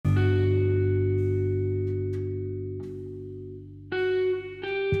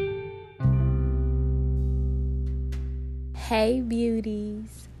Hey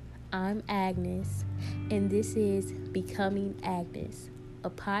beauties, I'm Agnes, and this is Becoming Agnes, a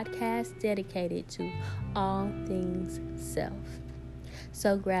podcast dedicated to all things self.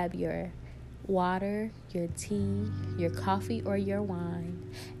 So grab your water, your tea, your coffee, or your wine,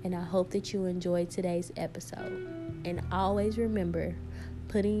 and I hope that you enjoy today's episode. And always remember,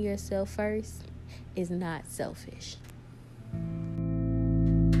 putting yourself first is not selfish.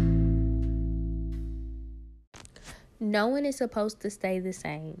 No one is supposed to stay the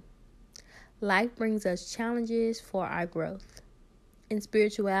same. Life brings us challenges for our growth. In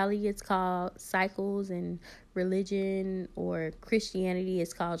spirituality, it's called cycles, and religion or Christianity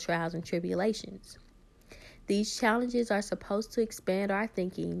is called trials and tribulations. These challenges are supposed to expand our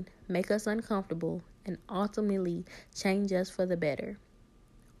thinking, make us uncomfortable, and ultimately change us for the better.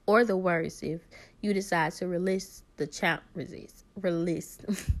 Or the worse if you decide to resist the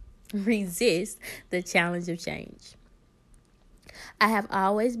challenge of change. I have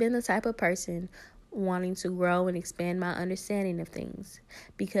always been the type of person wanting to grow and expand my understanding of things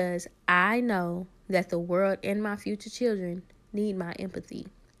because I know that the world and my future children need my empathy.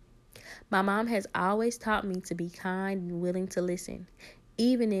 My mom has always taught me to be kind and willing to listen,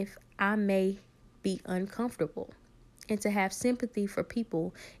 even if I may be uncomfortable, and to have sympathy for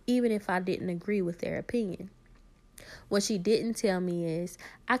people, even if I didn't agree with their opinion. What she didn't tell me is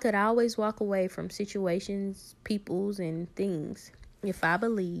I could always walk away from situations, peoples, and things if I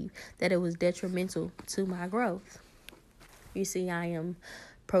believe that it was detrimental to my growth. You see, I am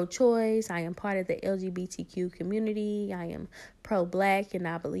pro-choice. I am part of the LGBTQ community. I am pro-black, and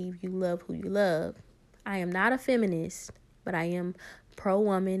I believe you love who you love. I am not a feminist, but I am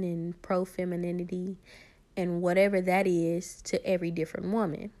pro-woman and pro-femininity and whatever that is to every different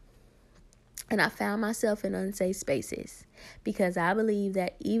woman. And I found myself in unsafe spaces because I believe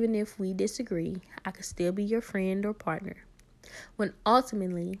that even if we disagree, I could still be your friend or partner. When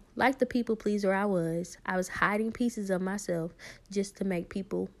ultimately, like the people pleaser I was hiding pieces of myself just to make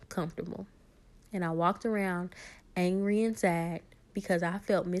people comfortable. And I walked around angry and sad because I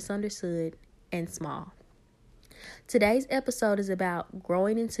felt misunderstood and small. Today's episode is about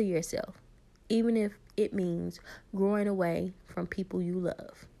growing into yourself, even if it means growing away from people you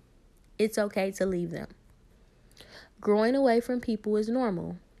love. It's okay to leave them. Growing away from people is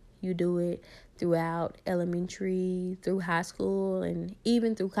normal. You do it throughout elementary, through high school, and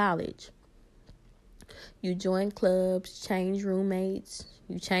even through college. You join clubs, change roommates,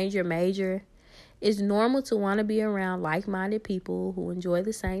 you change your major. It's normal to want to be around like-minded people who enjoy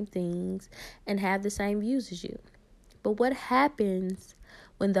the same things and have the same views as you. But what happens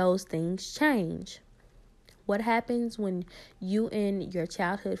when those things change? What happens when you and your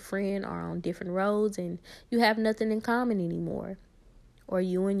childhood friend are on different roads and you have nothing in common anymore? Or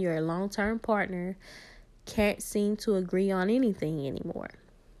you and your long-term partner can't seem to agree on anything anymore?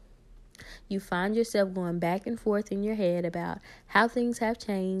 You find yourself going back and forth in your head about how things have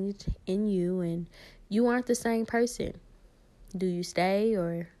changed in you and you aren't the same person. Do you stay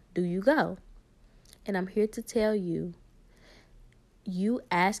or do you go? And I'm here to tell you, you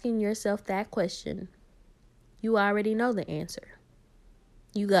asking yourself that question, you already know the answer.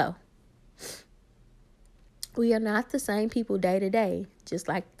 You go. We are not the same people day to day. Just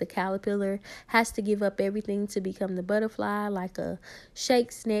like the caterpillar has to give up everything to become the butterfly, like a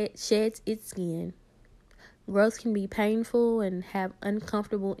shades its skin. Growth can be painful and have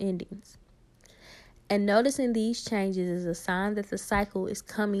uncomfortable endings. And noticing these changes is a sign that the cycle is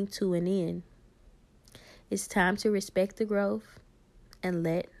coming to an end. It's time to respect the growth and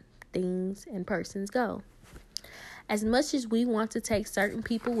let things and persons go. As much as we want to take certain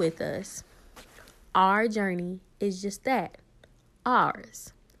people with us, our journey is just that,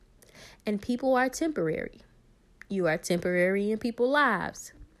 ours. And people are temporary. You are temporary in people's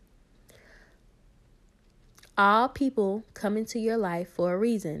lives. All people come into your life for a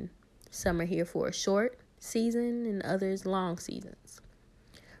reason. Some are here for a short season and others long seasons.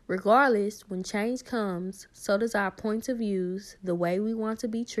 Regardless, when change comes, so does our points of views, the way we want to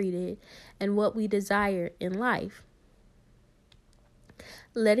be treated, and what we desire in life.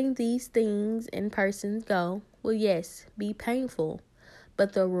 Letting these things and persons go will, yes, be painful,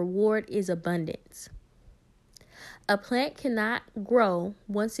 but the reward is abundance. A plant cannot grow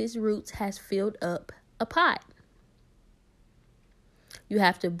once its roots has filled up a pot. You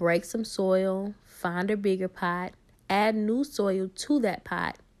have to break some soil, find a bigger pot, add new soil to that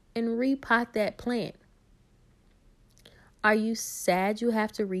pot, and repot that plant. Are you sad you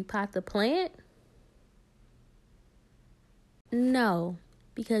have to repot the plant? No.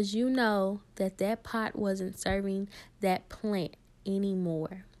 Because you know that pot wasn't serving that plant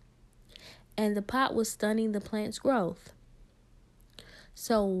anymore. And the pot was stunning the plant's growth.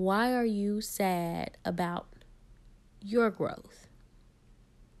 So why are you sad about your growth?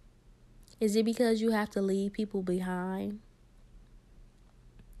 Is it because you have to leave people behind?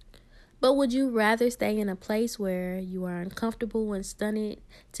 But would you rather stay in a place where you are uncomfortable and stunned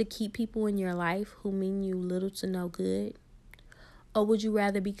to keep people in your life who mean you little to no good? Or would you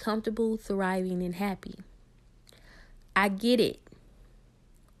rather be comfortable, thriving, and happy? I get it.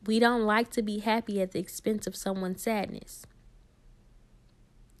 We don't like to be happy at the expense of someone's sadness.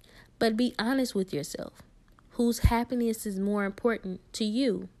 But be honest with yourself. Whose happiness is more important to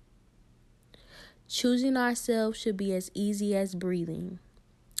you? Choosing ourselves should be as easy as breathing.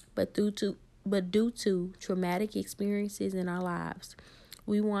 But due to traumatic experiences in our lives,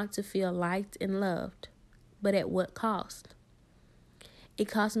 we want to feel liked and loved. But at what cost? It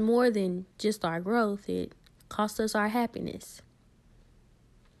costs more than just our growth. It costs us our happiness.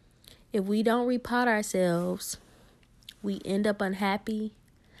 If we don't repot ourselves, we end up unhappy,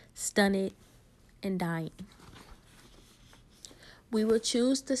 stunned, and dying. We will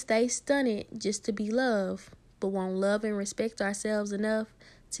choose to stay stunned just to be loved, but won't love and respect ourselves enough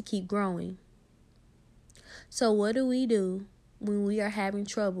to keep growing. So what do we do when we are having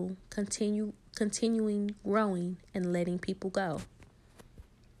trouble continuing growing and letting people go?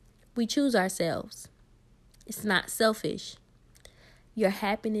 We choose ourselves. It's not selfish. Your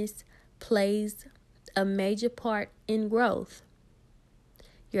happiness plays a major part in growth.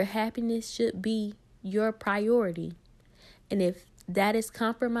 Your happiness should be your priority. And if that is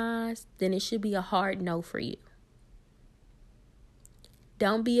compromised, then it should be a hard no for you.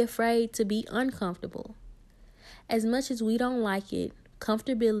 Don't be afraid to be uncomfortable. As much as we don't like it,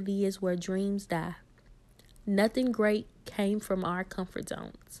 comfortability is where dreams die. Nothing great came from our comfort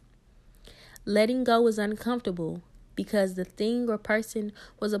zones. Letting go is uncomfortable because the thing or person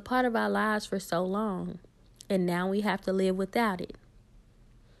was a part of our lives for so long, and now we have to live without it.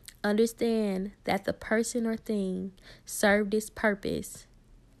 Understand that the person or thing served its purpose,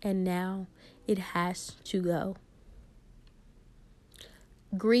 and now it has to go.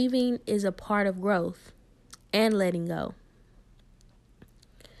 Grieving is a part of growth and letting go.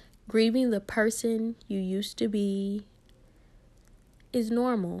 Grieving the person you used to be is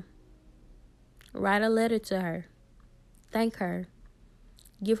normal. Write a letter to her. Thank her.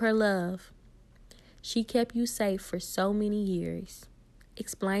 Give her love. She kept you safe for so many years.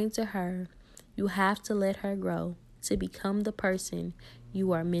 Explain to her you have to let her grow to become the person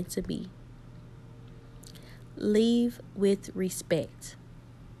you are meant to be. Leave with respect.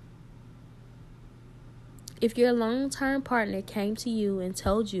 If your long-term partner came to you and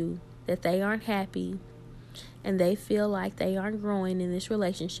told you that they aren't happy and they feel like they aren't growing in this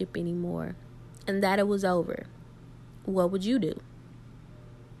relationship anymore and that it was over, what would you do?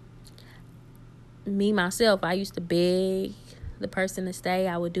 Me, myself, I used to beg the person to stay.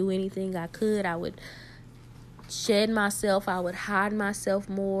 I would do anything I could. I would shed myself. I would hide myself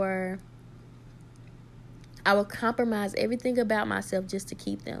more. I would compromise everything about myself just to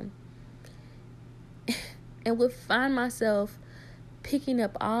keep them. And would find myself picking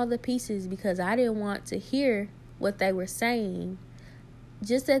up all the pieces because I didn't want to hear what they were saying.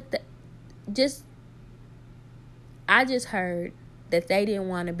 I just heard that they didn't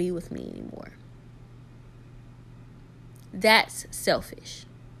want to be with me anymore. That's selfish.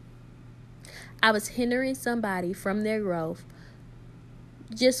 I was hindering somebody from their growth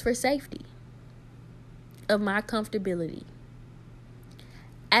just for safety of my comfortability.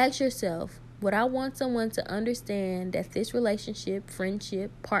 Ask yourself, would I want someone to understand that this relationship, friendship,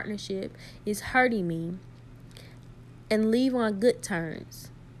 partnership is hurting me and leave on good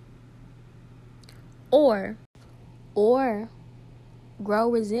terms? Or grow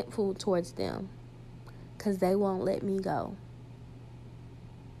resentful towards them because they won't let me go.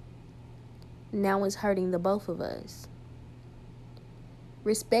 Now it's hurting the both of us.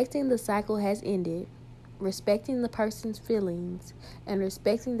 Respecting the cycle has ended. Respecting the person's feelings and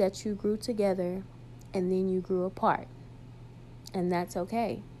respecting that you grew together and then you grew apart. And that's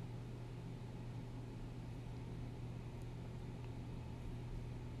okay.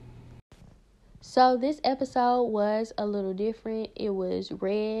 So this episode was a little different. It was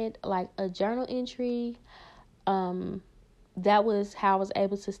read like a journal entry. That was how I was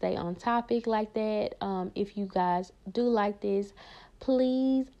able to stay on topic like that. If you guys do like this,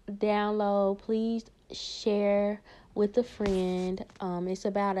 please download, please share with a friend. It's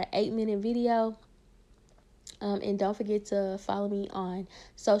about an 8-minute video. And don't forget to follow me on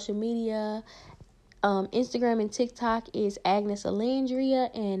social media. Instagram and TikTok is Agnes Alandria,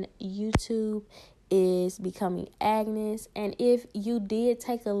 and YouTube is Becoming Agnes. And if you did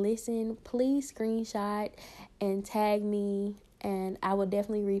take a listen, please screenshot and tag me and I will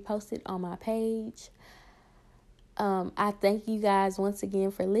definitely repost it on my page. I thank you guys once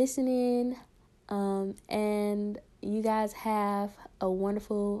again for listening. And you guys have a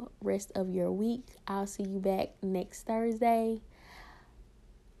wonderful rest of your week. I'll see you back next Thursday.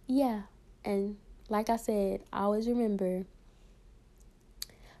 Yeah, and like I said, always remember,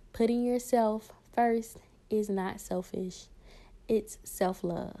 putting yourself first is not selfish. It's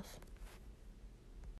self-love.